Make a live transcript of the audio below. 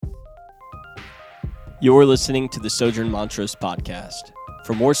You're listening to the Sojourn Montrose podcast.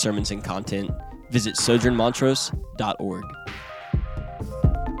 For more sermons and content, visit sojournmontrose.org.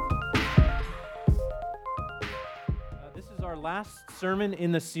 This is our last sermon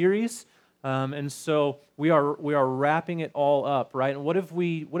in the series, and so we are wrapping it all up, right? And what have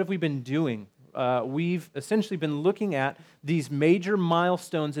we been doing? We've essentially been looking at these major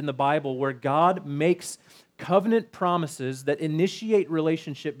milestones in the Bible where God makes covenant promises that initiate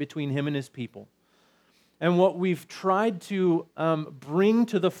relationship between Him and His people. And what we've tried to bring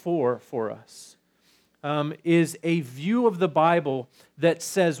to the fore for us is a view of the Bible that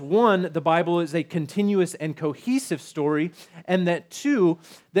says, one, the Bible is a continuous and cohesive story, and that two,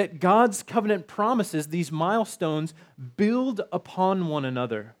 that God's covenant promises, these milestones, build upon one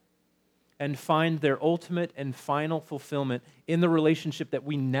another and find their ultimate and final fulfillment in the relationship that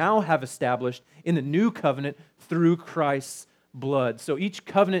we now have established in the new covenant through Christ's blood. So each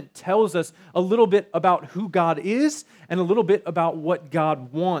covenant tells us a little bit about who God is and a little bit about what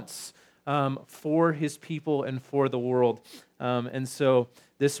God wants for His people and for the world. And so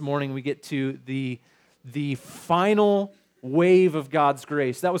this morning we get to the final wave of God's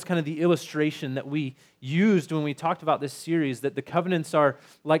grace. That was kind of the illustration that we used when we talked about this series, that the covenants are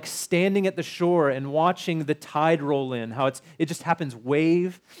like standing at the shore and watching the tide roll in, how it just happens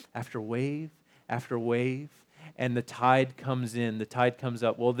wave after wave after wave. And the tide comes in, the tide comes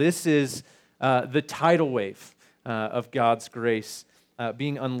up. Well, this is the tidal wave of God's grace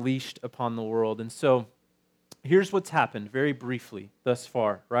being unleashed upon the world. And so here's what's happened very briefly thus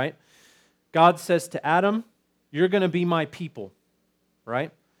far, right? God says to Adam, you're going to be my people,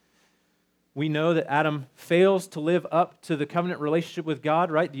 right? We know that Adam fails to live up to the covenant relationship with God,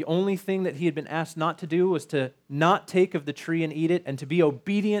 right? The only thing that he had been asked not to do was to not take of the tree and eat it and to be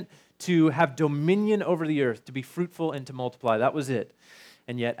obedient, to have dominion over the earth, to be fruitful and to multiply. That was it.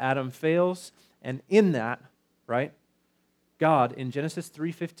 And yet Adam fails, and in that, right, God in Genesis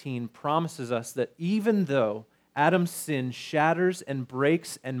 3:15 promises us that even though Adam's sin shatters and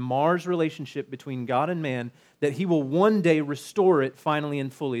breaks and mars relationship between God and man, that He will one day restore it finally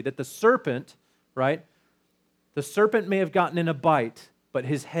and fully. That the serpent, right, the serpent may have gotten in a bite, but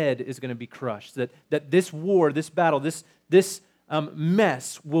his head is going to be crushed. That this war, this battle, this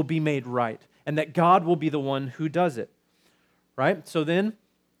mess will be made right, and that God will be the one who does it, right? So then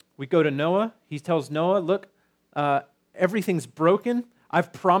we go to Noah. He tells Noah, look, everything's broken.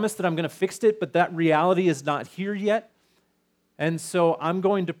 I've promised that I'm going to fix it, but that reality is not here yet, and so I'm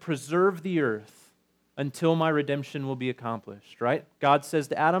going to preserve the earth until my redemption will be accomplished, right? God says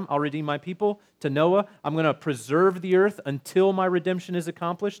to Adam, I'll redeem my people. To Noah, I'm going to preserve the earth until my redemption is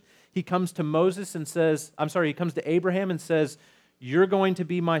accomplished. He comes to Moses and says, he comes to Abraham and says, you're going to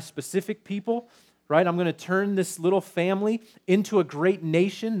be my specific people, right? I'm going to turn this little family into a great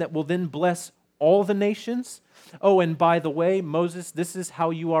nation that will then bless all the nations. Oh, and by the way, Moses, this is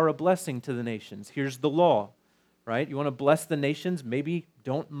how you are a blessing to the nations. Here's the law, right? You want to bless the nations? Maybe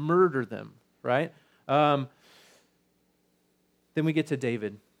don't murder them, right? Then we get to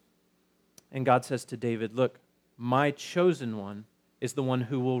David. And God says to David, look, my chosen one is the one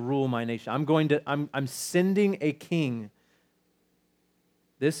who will rule my nation. I'm sending a king.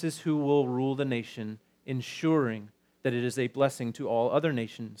 This is who will rule the nation, ensuring that it is a blessing to all other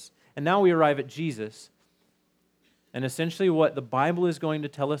nations. And now we arrive at Jesus. And essentially what the Bible is going to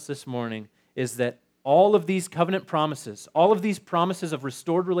tell us this morning is that all of these covenant promises, all of these promises of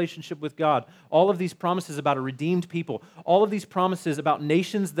restored relationship with God, all of these promises about a redeemed people, all of these promises about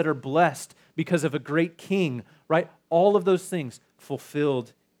nations that are blessed because of a great king, right? All of those things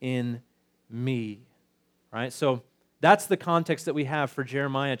fulfilled in me, right? So that's the context that we have for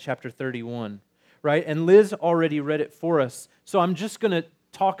Jeremiah chapter 31, right? And Liz already read it for us. So I'm just going to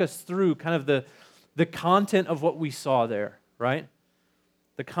talk us through kind of the content of what we saw there, right?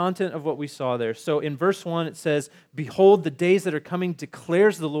 The content of what we saw there. So in verse 1 it says, behold, the days that are coming,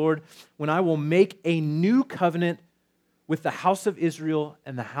 declares the Lord, when I will make a new covenant with the house of Israel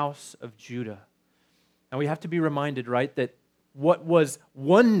and the house of Judah. Now we have to be reminded, right, that what was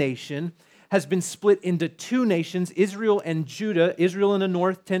one nation has been split into two nations, Israel and Judah. Israel in the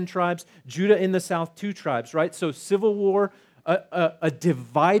north, 10 tribes. Judah in the south, 2 tribes, right? So civil war, a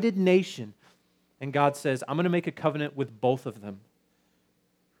divided nation. And God says, I'm going to make a covenant with both of them,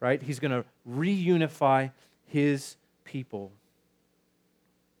 right? He's going to reunify His people.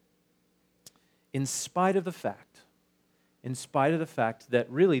 In spite of the fact that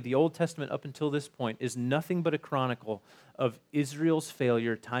really the Old Testament up until this point is nothing but a chronicle of Israel's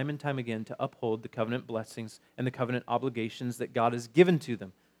failure time and time again to uphold the covenant blessings and the covenant obligations that God has given to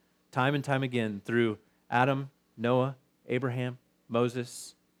them time and time again through Adam, Noah, Abraham,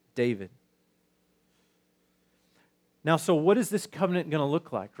 Moses, David. Now, so what is this covenant going to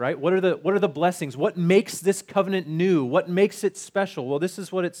look like, right? What are the blessings? What makes this covenant new? What makes it special? Well, this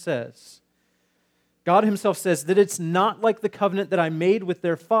is what it says. God himself says that it's not like the covenant that I made with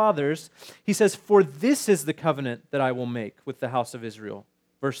their fathers. He says, for this is the covenant that I will make with the house of Israel.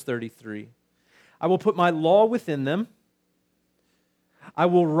 Verse 33. I will put my law within them. I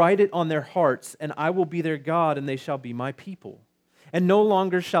will write it on their hearts, and I will be their God, and they shall be my people. And no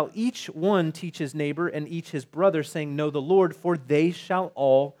longer shall each one teach his neighbor and each his brother, saying, know the Lord, for they shall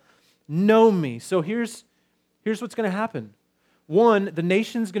all know me. So here's what's going to happen. One, the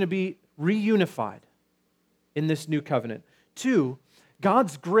nation's going to be reunified in this new covenant. Two,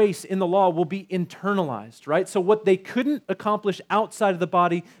 God's grace in the law will be internalized, right? So what they couldn't accomplish outside of the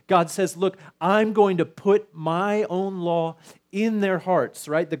body, God says, look, I'm going to put my own law in their hearts,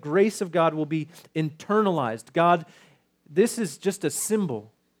 right? The grace of God will be internalized. God, this is just a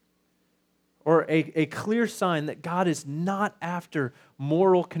symbol or a clear sign that God is not after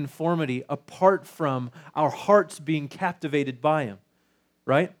moral conformity apart from our hearts being captivated by Him,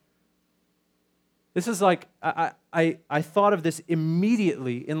 right? This is like, I thought of this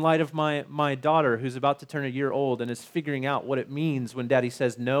immediately in light of my daughter who's about to turn a year old and is figuring out what it means when Daddy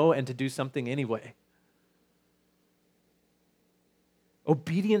says no and to do something anyway.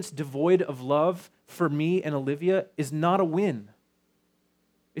 Obedience devoid of love for me and Olivia is not a win.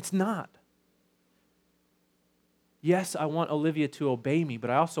 It's not. Yes, I want Olivia to obey me, but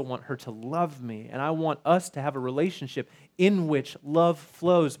I also want her to love me, and I want us to have a relationship in which love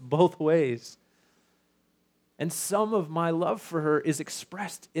flows both ways. And some of my love for her is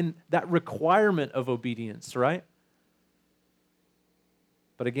expressed in that requirement of obedience, right?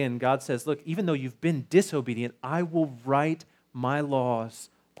 But again, God says, look, even though you've been disobedient, I will write my laws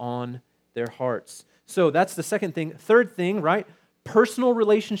on their hearts. So that's the second thing. Third thing, right? Personal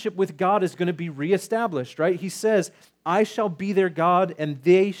relationship with God is going to be reestablished, right? He says, I shall be their God and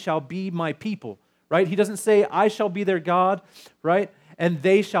they shall be my people, right? He doesn't say, I shall be their God, right? And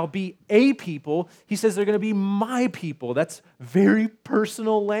they shall be a people. He says they're going to be my people. That's very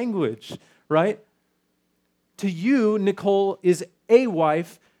personal language, right? To you, Nicole is a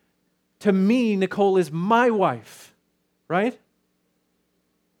wife. To me, Nicole is my wife, right?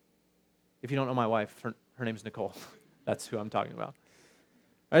 If you don't know my wife, her name's Nicole. That's who I'm talking about.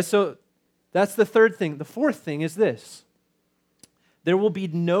 All right, so that's the third thing. The fourth thing is this. There will be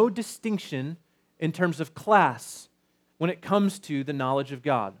no distinction in terms of class when it comes to the knowledge of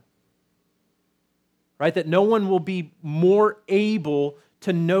God. Right? That no one will be more able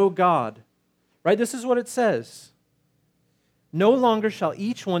to know God. Right? This is what it says. No longer shall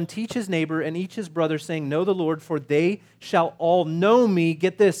each one teach his neighbor and each his brother, saying, know the Lord, for they shall all know me.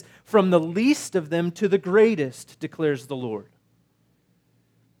 Get this, from the least of them to the greatest, declares the Lord.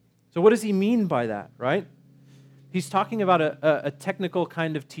 So what does he mean by that, right? He's talking about a technical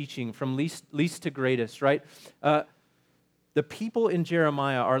kind of teaching from least to greatest, right? The people in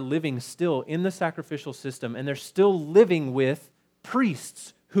Jeremiah are living still in the sacrificial system, and they're still living with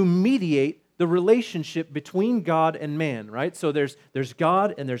priests who mediate the relationship between God and man, right? So there's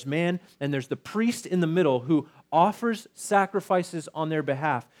God and there's man, and there's the priest in the middle who offers sacrifices on their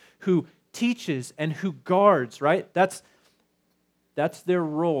behalf, who teaches and who guards, right? That's their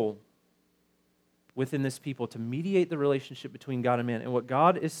role within this people, to mediate the relationship between God and man. And what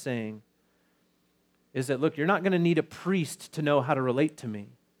God is saying is that, look, you're not going to need a priest to know how to relate to me.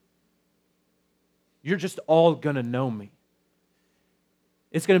 You're just all going to know me.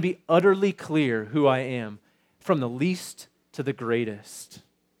 It's going to be utterly clear who I am, from the least to the greatest.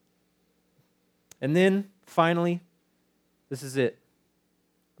 And then, finally, this is it.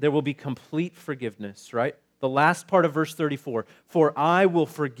 There will be complete forgiveness, right? The last part of verse 34. For I will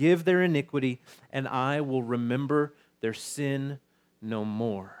forgive their iniquity, and I will remember their sin no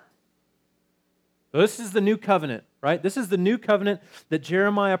more. So this is the new covenant, right? This is the new covenant that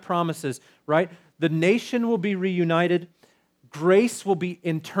Jeremiah promises, right? The nation will be reunited. Grace will be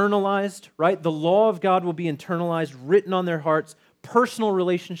internalized, right? The law of God will be internalized, written on their hearts, personal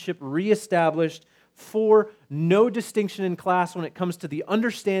relationship reestablished, for no distinction in class when it comes to the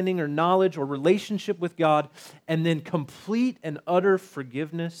understanding or knowledge or relationship with God, and then complete and utter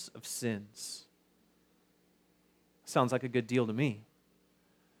forgiveness of sins. Sounds like a good deal to me.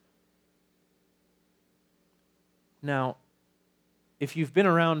 Now, if you've been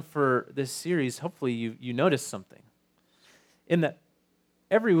around for this series, hopefully you noticed something. In that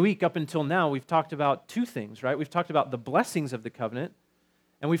every week up until now, we've talked about two things, right? We've talked about the blessings of the covenant,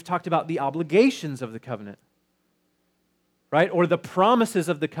 and we've talked about the obligations of the covenant, right? Or the promises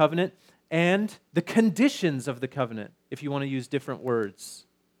of the covenant and the conditions of the covenant, if you want to use different words.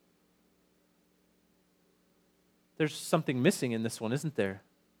 there's something missing in this one, isn't there?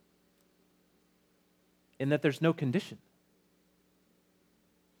 In that there's no condition.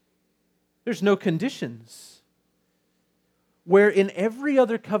 There's no conditions. Where in every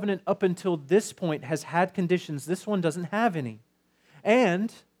other covenant up until this point has had conditions, this one doesn't have any.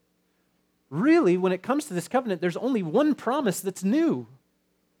 And really, when it comes to this covenant, there's only one promise that's new.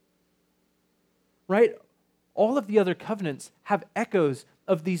 Right? All of the other covenants have echoes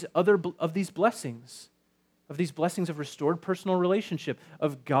of these blessings. Of these blessings of restored personal relationship,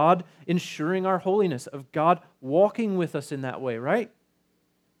 of God ensuring our holiness, of God walking with us in that way, right?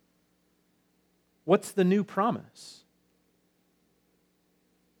 What's the new promise?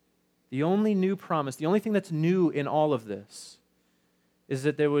 The only new promise, the only thing that's new in all of this is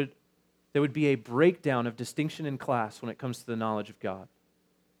that there would be a breakdown of distinction in class when it comes to the knowledge of God.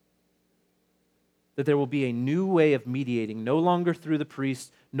 That there will be a new way of mediating, no longer through the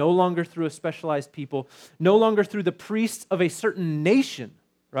priests, no longer through a specialized people, no longer through the priests of a certain nation,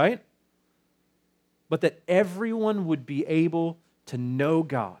 right? But that everyone would be able to know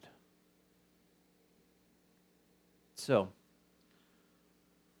God. So,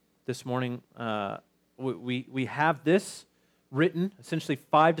 this morning, we have this written essentially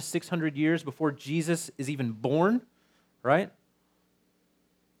 500 to 600 years before Jesus is even born, right?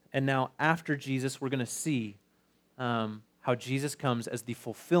 And now, after Jesus, we're going to see how Jesus comes as the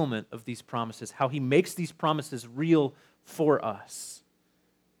fulfillment of these promises, how he makes these promises real for us.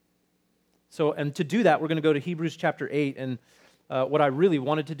 So, and to do that, we're going to go to Hebrews chapter 8. And what I really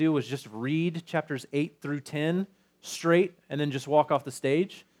wanted to do was just read chapters 8 through 10 straight and then just walk off the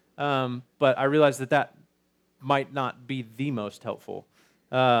stage. But I realized that might not be the most helpful.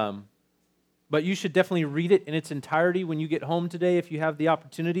 But you should definitely read it in its entirety when you get home today if you have the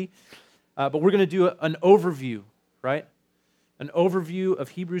opportunity. But we're going to do an overview, right? An overview of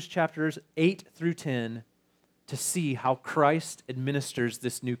Hebrews chapters 8 through 10 to see how Christ administers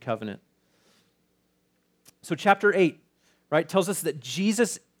this new covenant. So chapter 8, right, tells us that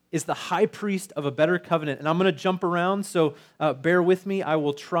Jesus is the high priest of a better covenant. And I'm going to jump around, so bear with me. I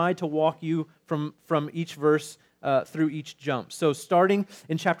will try to walk you from each verse through each jump. So starting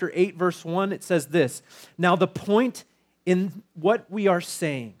in chapter 8, verse 1, it says this: "Now the point in what we are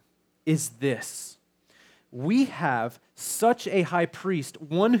saying is this: we have such a high priest,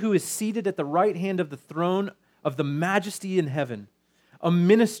 one who is seated at the right hand of the throne of the majesty in heaven, a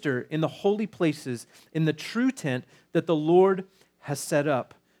minister in the holy places, in the true tent that the Lord has set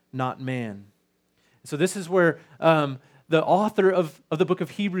up, not man." So this is where the author of the book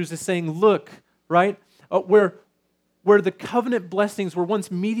of Hebrews is saying, look, right, where the covenant blessings were once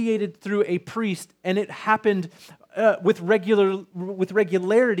mediated through a priest, and it happened with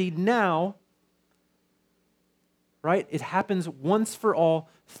regularity now, right? It happens once for all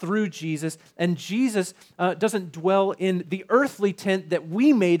through Jesus, and Jesus doesn't dwell in the earthly tent that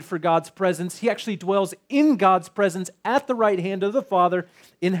we made for God's presence. He actually dwells in God's presence at the right hand of the Father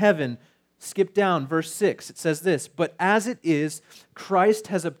in heaven. Skip down, verse 6, it says this: "But as it is, Christ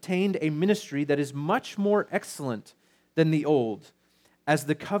has obtained a ministry that is much more excellent than the old, as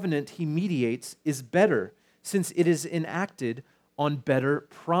the covenant he mediates is better, since it is enacted on better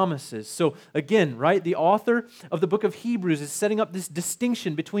promises." So again, right, the author of the book of Hebrews is setting up this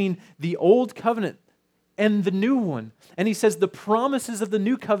distinction between the old covenant and the new one. And he says the promises of the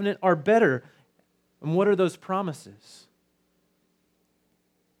new covenant are better. And what are those promises?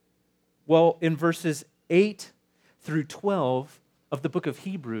 Well, in verses 8 through 12 of the book of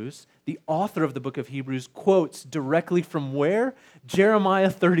Hebrews, the author of the book of Hebrews quotes directly from where? Jeremiah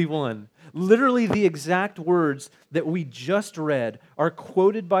 31. Literally the exact words that we just read are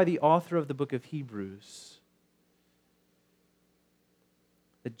quoted by the author of the book of Hebrews.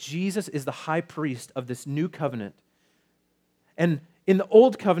 That Jesus is the high priest of this new covenant. And in the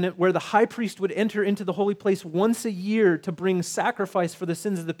old covenant, where the high priest would enter into the holy place once a year to bring sacrifice for the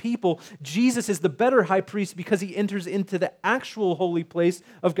sins of the people, Jesus is the better high priest because he enters into the actual holy place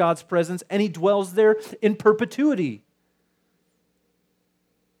of God's presence and he dwells there in perpetuity.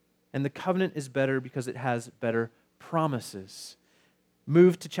 And the covenant is better because it has better promises.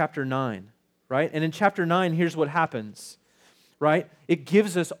 Move to chapter 9, right? And in chapter 9, here's what happens. Right? It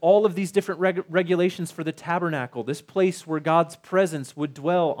gives us all of these different regulations for the tabernacle, this place where God's presence would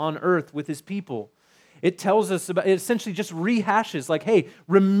dwell on earth with his people. It tells us about, it essentially just rehashes, like, hey,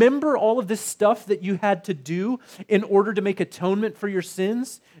 remember all of this stuff that you had to do in order to make atonement for your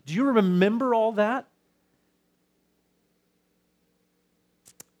sins? Do you remember all that?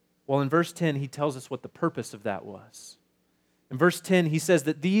 Well, in verse 10, he tells us what the purpose of that was. In verse 10, he says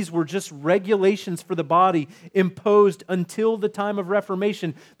that these were just regulations for the body imposed until the time of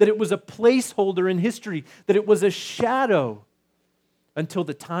Reformation, that it was a placeholder in history, that it was a shadow until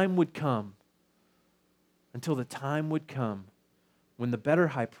the time would come. Until the time would come when the better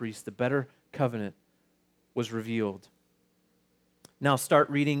high priest, the better covenant was revealed. Now start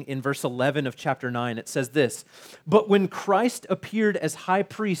reading in verse 11 of chapter 9. It says this, "But when Christ appeared as high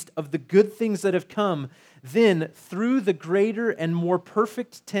priest of the good things that have come, then through the greater and more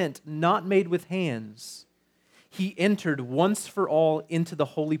perfect tent not made with hands, he entered once for all into the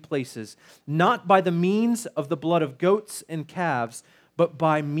holy places, not by the means of the blood of goats and calves, but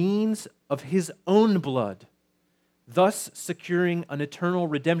by means of his own blood, thus securing an eternal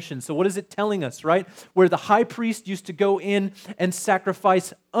redemption." So what is it telling us, right? Where the high priest used to go in and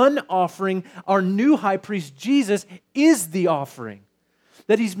sacrifice an offering, our new high priest, Jesus, is the offering.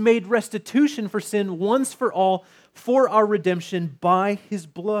 That he's made restitution for sin once for all for our redemption by his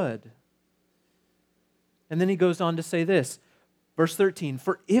blood. And then he goes on to say this, verse 13,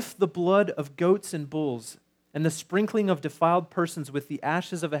 "For if the blood of goats and bulls and the sprinkling of defiled persons with the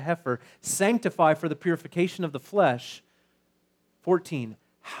ashes of a heifer sanctify for the purification of the flesh," 14,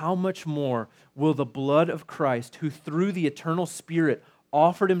 "how much more will the blood of Christ, who through the eternal Spirit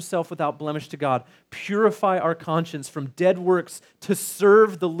offered himself without blemish to God, purify our conscience from dead works to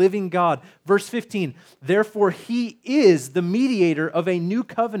serve the living God?" Verse 15, "Therefore he is the mediator of a new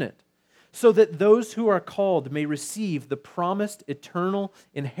covenant, so that those who are called may receive the promised eternal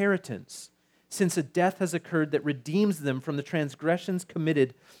inheritance, since a death has occurred that redeems them from the transgressions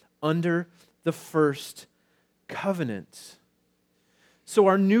committed under the first covenant." So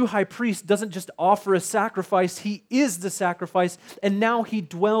our new high priest doesn't just offer a sacrifice, he is the sacrifice, and now he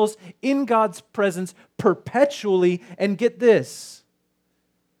dwells in God's presence perpetually. And get this,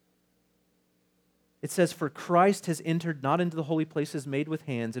 it says, "For Christ has entered not into the holy places made with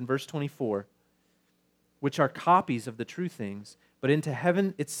hands," in verse 24, "which are copies of the true things, but into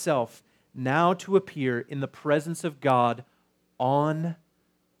heaven itself, now to appear in the presence of God on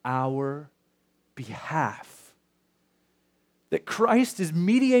our behalf." That Christ is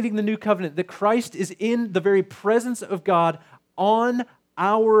mediating the new covenant, that Christ is in the very presence of God on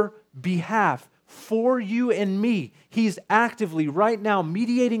our behalf, for you and me. He's actively, right now,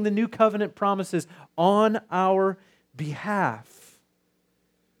 mediating the new covenant promises on our behalf.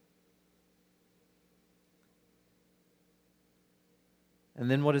 And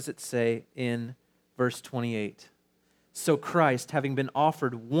then what does it say in verse 28? "So Christ, having been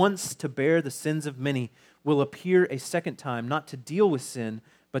offered once to bear the sins of many, will appear a second time, not to deal with sin,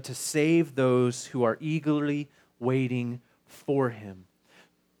 but to save those who are eagerly waiting for him."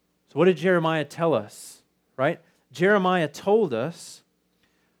 So what did Jeremiah tell us, right? Jeremiah told us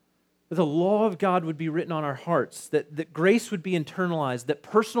that the law of God would be written on our hearts, that grace would be internalized, that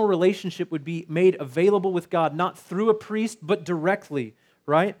personal relationship would be made available with God, not through a priest, but directly,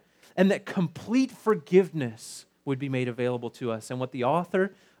 right? And that complete forgiveness would be made available to us. And what the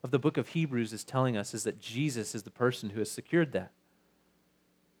author of the book of Hebrews is telling us is that Jesus is the person who has secured that.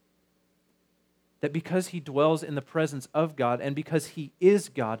 That because he dwells in the presence of God and because he is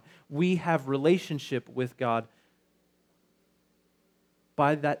God, we have relationship with God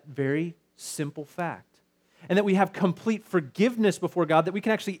by that very simple fact. And that we have complete forgiveness before God, that we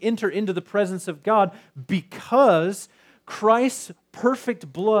can actually enter into the presence of God because Christ's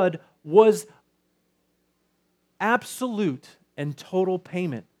perfect blood was absolute and total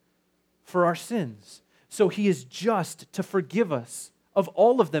payment for our sins. So he is just to forgive us of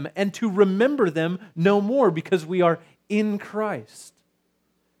all of them and to remember them no more because we are in Christ.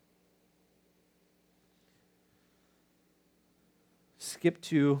 Skip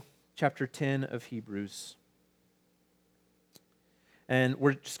to chapter 10 of Hebrews. And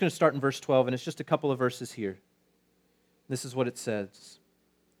we're just going to start in verse 12, and it's just a couple of verses here. This is what it says.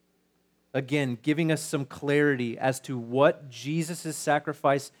 Again, giving us some clarity as to what Jesus'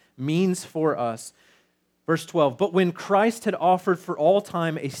 sacrifice means for us. Verse 12, "But when Christ had offered for all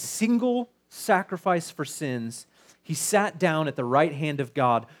time a single sacrifice for sins, he sat down at the right hand of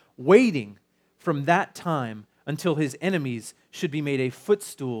God, waiting from that time until his enemies should be made a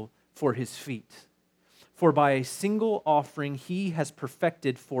footstool for his feet. For by a single offering he has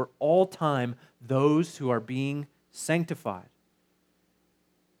perfected for all time those who are being sanctified."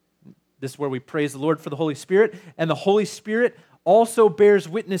 This is where we praise the Lord for the Holy Spirit, and the Holy Spirit also bears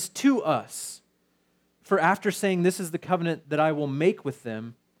witness to us. "For after saying, 'This is the covenant that I will make with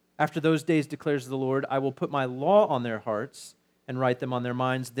them, after those days, declares the Lord, I will put my law on their hearts and write them on their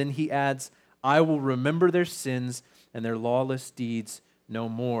minds,' then he adds, 'I will remember their sins and their lawless deeds no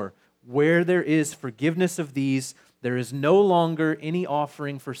more.' Where there is forgiveness of these, There is no longer any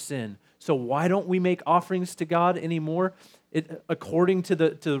offering for sin. So why don't we make offerings to God anymore? According to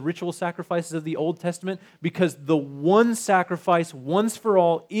the ritual sacrifices of the Old Testament, because the one sacrifice once for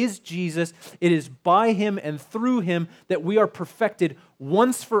all is Jesus. It is by him and through him that we are perfected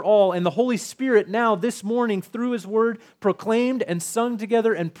once for all. And the Holy Spirit now this morning through his word proclaimed and sung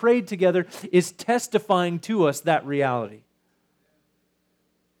together and prayed together is testifying to us that reality.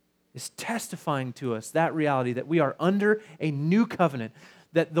 Is testifying to us that reality that we are under a new covenant,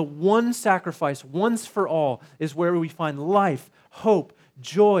 that the one sacrifice once for all is where we find life, hope,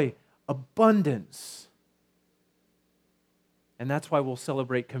 joy, abundance. And that's why we'll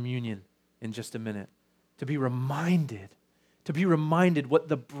celebrate communion in just a minute, to be reminded what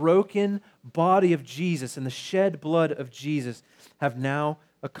the broken body of Jesus and the shed blood of Jesus have now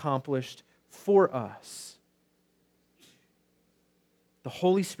accomplished for us. The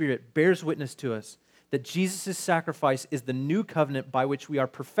Holy Spirit bears witness to us that Jesus' sacrifice is the new covenant by which we are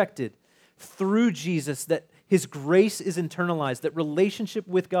perfected through Jesus, that his grace is internalized, that relationship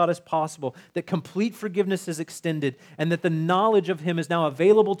with God is possible, that complete forgiveness is extended, and that the knowledge of him is now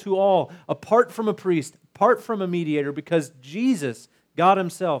available to all, apart from a priest, apart from a mediator, because Jesus, God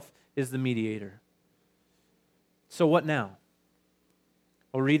himself, is the mediator. So what now?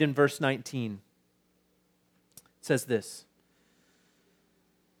 We'll read in verse 19. It says this: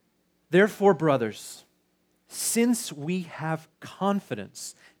 Therefore, brothers, since we have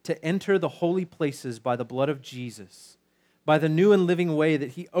confidence to enter the holy places by the blood of Jesus, by the new and living way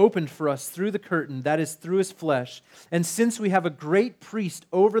that he opened for us through the curtain, that is, through his flesh, and since we have a great priest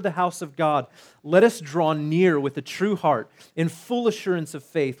over the house of God, let us draw near with a true heart, in full assurance of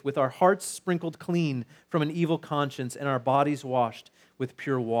faith, with our hearts sprinkled clean from an evil conscience and our bodies washed with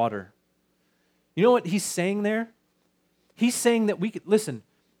pure water. You know what he's saying there? He's saying that we could, listen,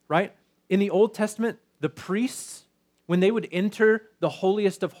 right? In the Old Testament, the priests, when they would enter the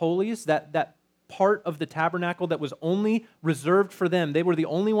holiest of holies, that part of the tabernacle that was only reserved for them, they were the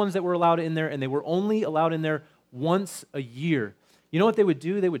only ones that were allowed in there, and they were only allowed in there once a year. You know what they would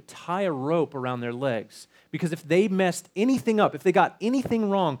do? They would tie a rope around their legs, because if they messed anything up, if they got anything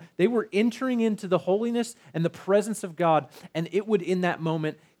wrong, they were entering into the holiness and the presence of God, and it would in that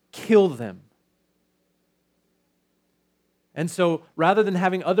moment kill them. And so rather than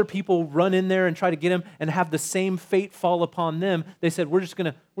having other people run in there and try to get him and have the same fate fall upon them, they said, we're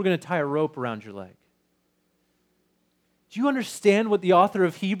going to tie a rope around your leg. Do you understand what the author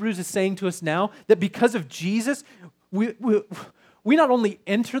of Hebrews is saying to us now? That because of Jesus, we not only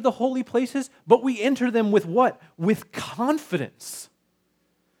enter the holy places, but we enter them with what? With confidence.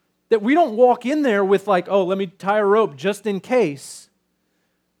 That we don't walk in there with like, oh, let me tie a rope just in case.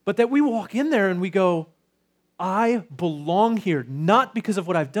 But that we walk in there and we go, I belong here, not because of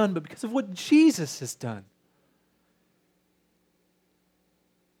what I've done, but because of what Jesus has done.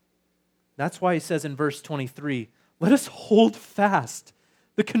 That's why he says in verse 23, let us hold fast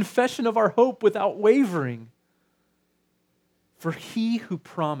the confession of our hope without wavering. For he who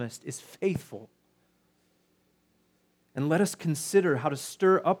promised is faithful. And let us consider how to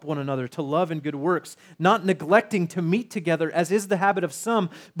stir up one another to love and good works, not neglecting to meet together, as is the habit of some,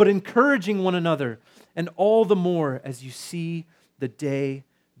 but encouraging one another, and all the more as you see the day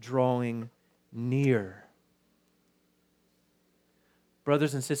drawing near.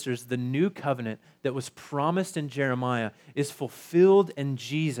 Brothers and sisters, the new covenant that was promised in Jeremiah is fulfilled in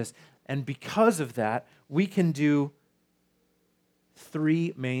Jesus, and because of that, we can do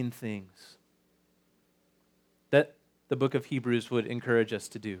three main things that the book of Hebrews would encourage us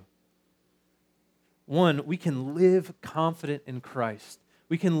to do. One, we can live confident in Christ.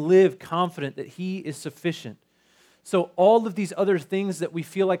 We can live confident that he is sufficient. So all of these other things that we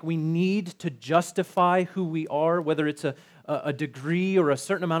feel like we need to justify who we are, whether it's a degree or a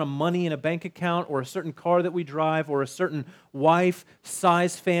certain amount of money in a bank account or a certain car that we drive or a certain wife,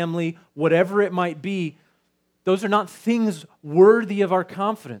 size family, whatever it might be, those are not things worthy of our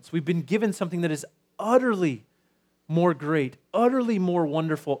confidence. We've been given something that is utterly more great, utterly more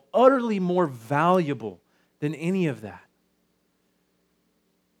wonderful, utterly more valuable than any of that.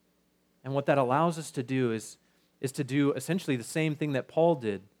 And what that allows us to do is to do essentially the same thing that Paul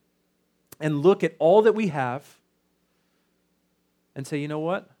did and look at all that we have and say, you know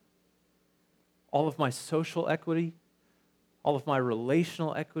what? All of my social equity, all of my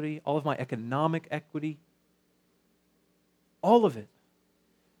relational equity, all of my economic equity, all of it,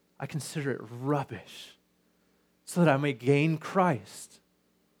 I consider it rubbish so that I may gain Christ.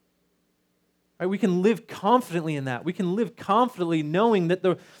 Right? We can live confidently in that. We can live confidently knowing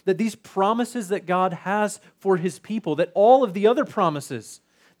that these promises that God has for his people, that all of the other promises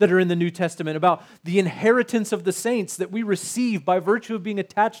that are in the New Testament, about the inheritance of the saints that we receive by virtue of being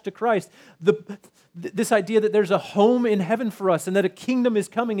attached to Christ. This idea that there's a home in heaven for us and that a kingdom is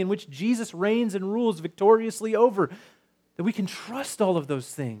coming in which Jesus reigns and rules victoriously over, that we can trust all of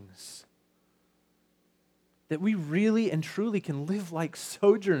those things. That we really and truly can live like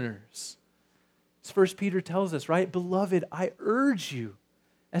sojourners. As 1 Peter tells us, right? Beloved, I urge you,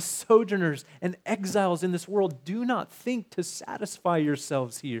 as sojourners and exiles in this world, do not think to satisfy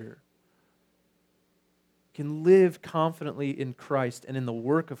yourselves here. You can live confidently in Christ and in the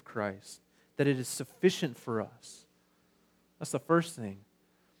work of Christ, that it is sufficient for us. That's the first thing.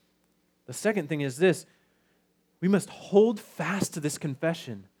 The second thing is this: we must hold fast to this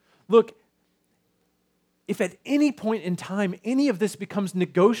confession. Look, if at any point in time any of this becomes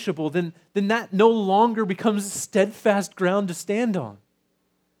negotiable, then that no longer becomes steadfast ground to stand on.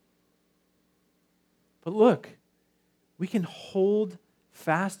 But look, we can hold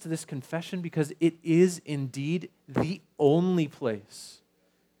fast to this confession because it is indeed the only place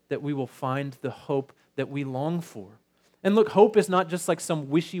that we will find the hope that we long for. And look, hope is not just like some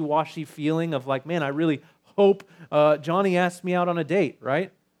wishy-washy feeling of like, man, I really hope Johnny asked me out on a date,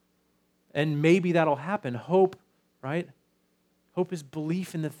 right? And maybe that'll happen. Hope, right? Hope is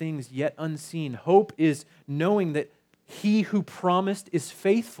belief in the things yet unseen. Hope is knowing that He who promised is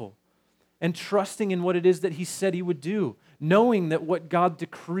faithful and trusting in what it is that He said He would do, knowing that what God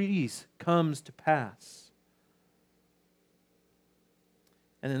decrees comes to pass.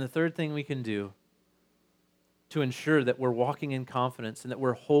 And then the third thing we can do to ensure that we're walking in confidence and that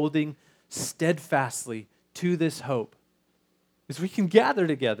we're holding steadfastly to this hope is we can gather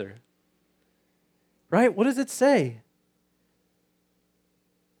together. Right? What does it say?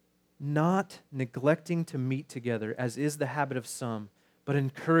 Not neglecting to meet together, as is the habit of some, but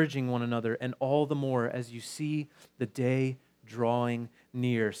encouraging one another, and all the more as you see the day drawing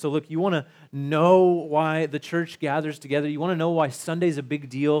near. So look, you want to know why the church gathers together. You want to know why Sunday's a big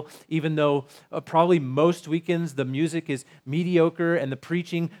deal, even though probably most weekends the music is mediocre and the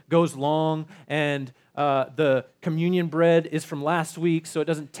preaching goes long and the communion bread is from last week, so it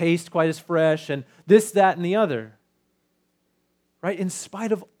doesn't taste quite as fresh, and this, that, and the other. Right? In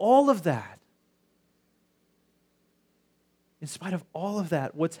spite of all of that,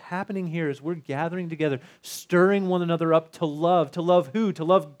 what's happening here is we're gathering together, stirring one another up to love. To love who? To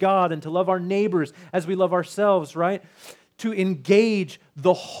love God and to love our neighbors as we love ourselves, right? To engage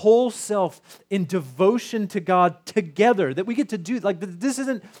the whole self in devotion to God together. That we get to do, like, this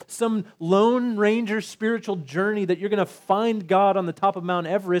isn't some Lone Ranger spiritual journey that you're going to find God on the top of Mount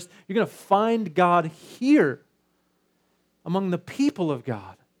Everest. You're going to find God here among the people of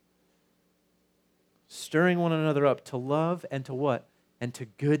God. Stirring one another up to love and to what? And to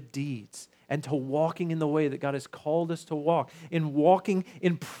good deeds. And to walking in the way that God has called us to walk. In walking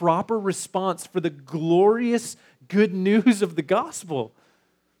in proper response for the glorious good news of the gospel.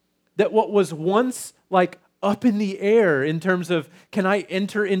 That what was once like up in the air in terms of can I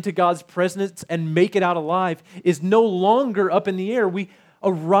enter into God's presence and make it out alive is no longer up in the air. We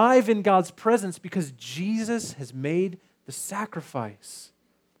arrive in God's presence because Jesus has made the sacrifice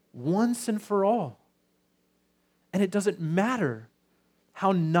once and for all. And it doesn't matter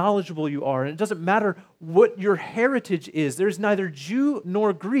how knowledgeable you are, and it doesn't matter what your heritage is. There's neither Jew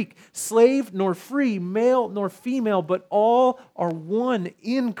nor Greek, slave nor free, male nor female, but all are one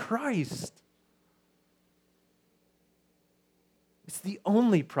in Christ. It's the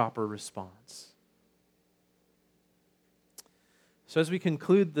only proper response. So as we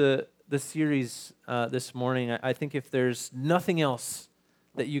conclude the series this morning, I think if there's nothing else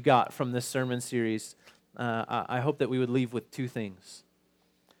that you got from this sermon series, I hope that we would leave with two things.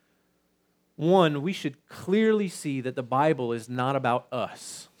 One, we should clearly see that the Bible is not about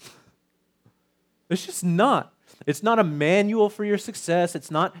us. It's just not. It's not a manual for your success.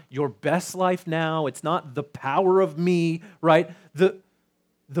 It's not your best life now. It's not the power of me, right?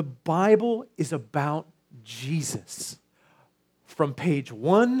 The Bible is about Jesus. From page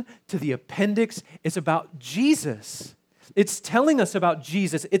 1 to the appendix, it's about Jesus. It's telling us about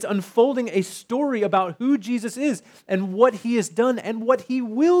Jesus. It's unfolding a story about who Jesus is and what He has done and what He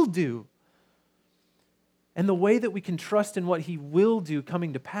will do. And the way that we can trust in what He will do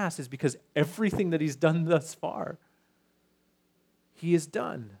coming to pass is because everything that He's done thus far, He has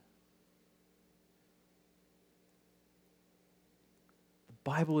done. The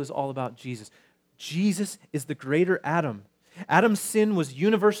Bible is all about Jesus. Jesus is the greater Adam. Adam's sin was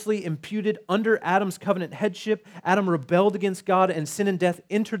universally imputed under Adam's covenant headship. Adam rebelled against God, and sin and death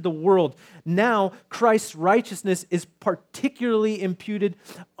entered the world. Now, Christ's righteousness is particularly imputed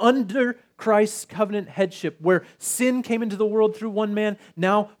under Christ's covenant headship, where sin came into the world through one man.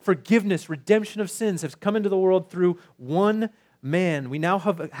 Now, forgiveness, redemption of sins has come into the world through one man. We now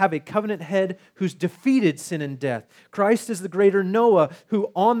have a covenant head who's defeated sin and death. Christ is the greater Noah,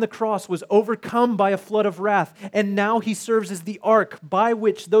 who on the cross was overcome by a flood of wrath, and now he serves as the ark by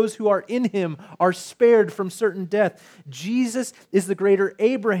which those who are in him are spared from certain death. Jesus is the greater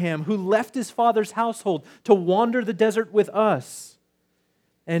Abraham, who left his father's household to wander the desert with us,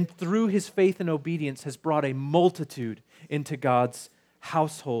 and through his faith and obedience has brought a multitude into God's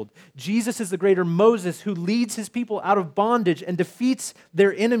household. Jesus is the greater Moses, who leads his people out of bondage and defeats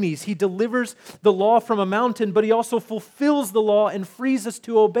their enemies. He delivers the law from a mountain, but he also fulfills the law and frees us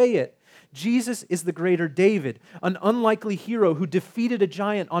to obey it. Jesus is the greater David, an unlikely hero who defeated a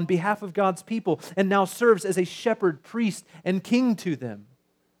giant on behalf of God's people and now serves as a shepherd, priest, and king to them.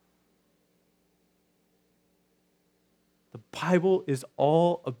 The Bible is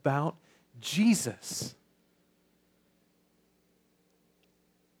all about Jesus.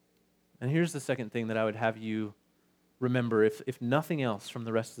 And here's the second thing that I would have you remember, if nothing else from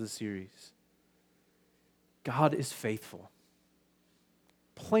the rest of the series. God is faithful.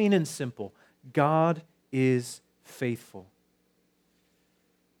 Plain and simple, God is faithful.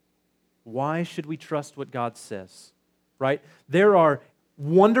 Why should we trust what God says? Right? There are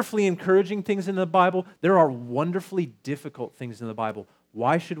wonderfully encouraging things in the Bible. There are wonderfully difficult things in the Bible.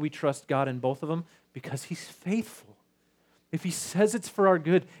 Why should we trust God in both of them? Because He's faithful. If He says it's for our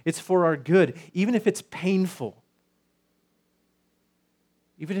good, it's for our good, even if it's painful.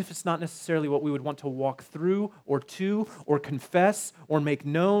 Even if it's not necessarily what we would want to walk through or to or confess or make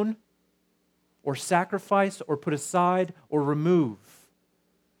known or sacrifice or put aside or remove.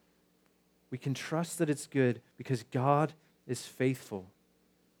 We can trust that it's good because God is faithful.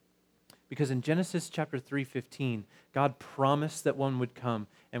 Because in Genesis chapter 3:15, God promised that one would come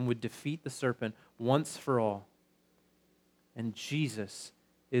and would defeat the serpent once for all. And Jesus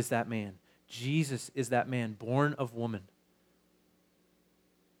is that man. Jesus is that man born of woman.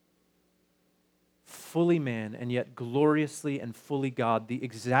 Fully man and yet gloriously and fully God, the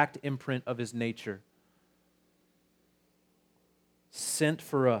exact imprint of His nature. Sent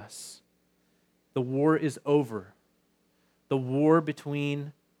for us. The war is over. The war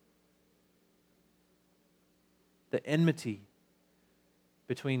between the enmity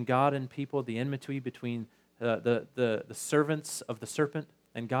between God and people, the enmity between the servants of the serpent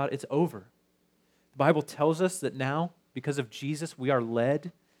and God, it's over. The Bible tells us that now, because of Jesus, we are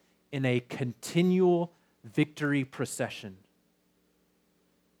led in a continual victory procession.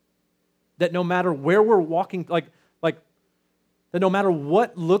 That no matter where we're walking, that no matter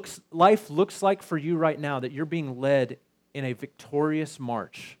what life looks like for you right now, that you're being led in a victorious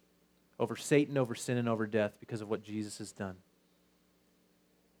march over Satan, over sin, and over death because of what Jesus has done.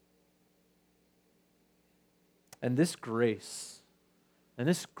 And this grace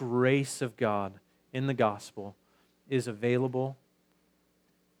of God in the gospel is available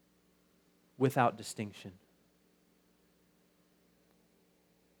without distinction.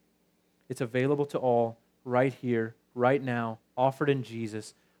 It's available to all right here, right now, offered in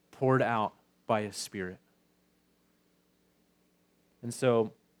Jesus, poured out by His Spirit. And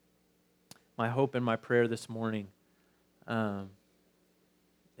so, my hope and my prayer this morning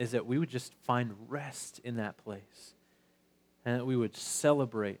is that we would just find rest in that place and that we would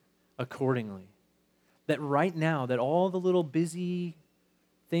celebrate accordingly. That right now, that all the little busy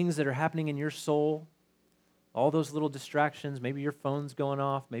things that are happening in your soul, all those little distractions, maybe your phone's going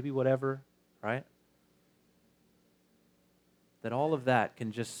off, maybe whatever, right? That all of that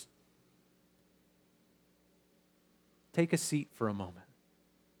can just take a seat for a moment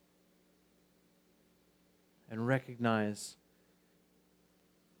and recognize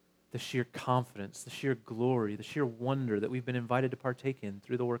the sheer confidence, the sheer glory, the sheer wonder that we've been invited to partake in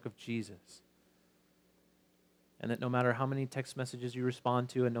through the work of Jesus. And that no matter how many text messages you respond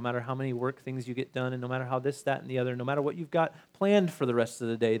to, and no matter how many work things you get done, and no matter how this, that, and the other, no matter what you've got planned for the rest of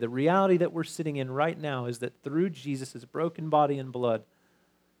the day, the reality that we're sitting in right now is that through Jesus' broken body and blood,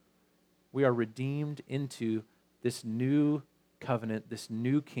 we are redeemed into this new covenant, this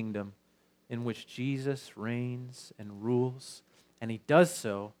new kingdom in which Jesus reigns and rules, and He does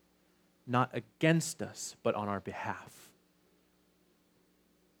so not against us, but on our behalf.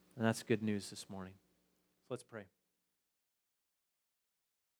 And that's good news this morning. Let's pray.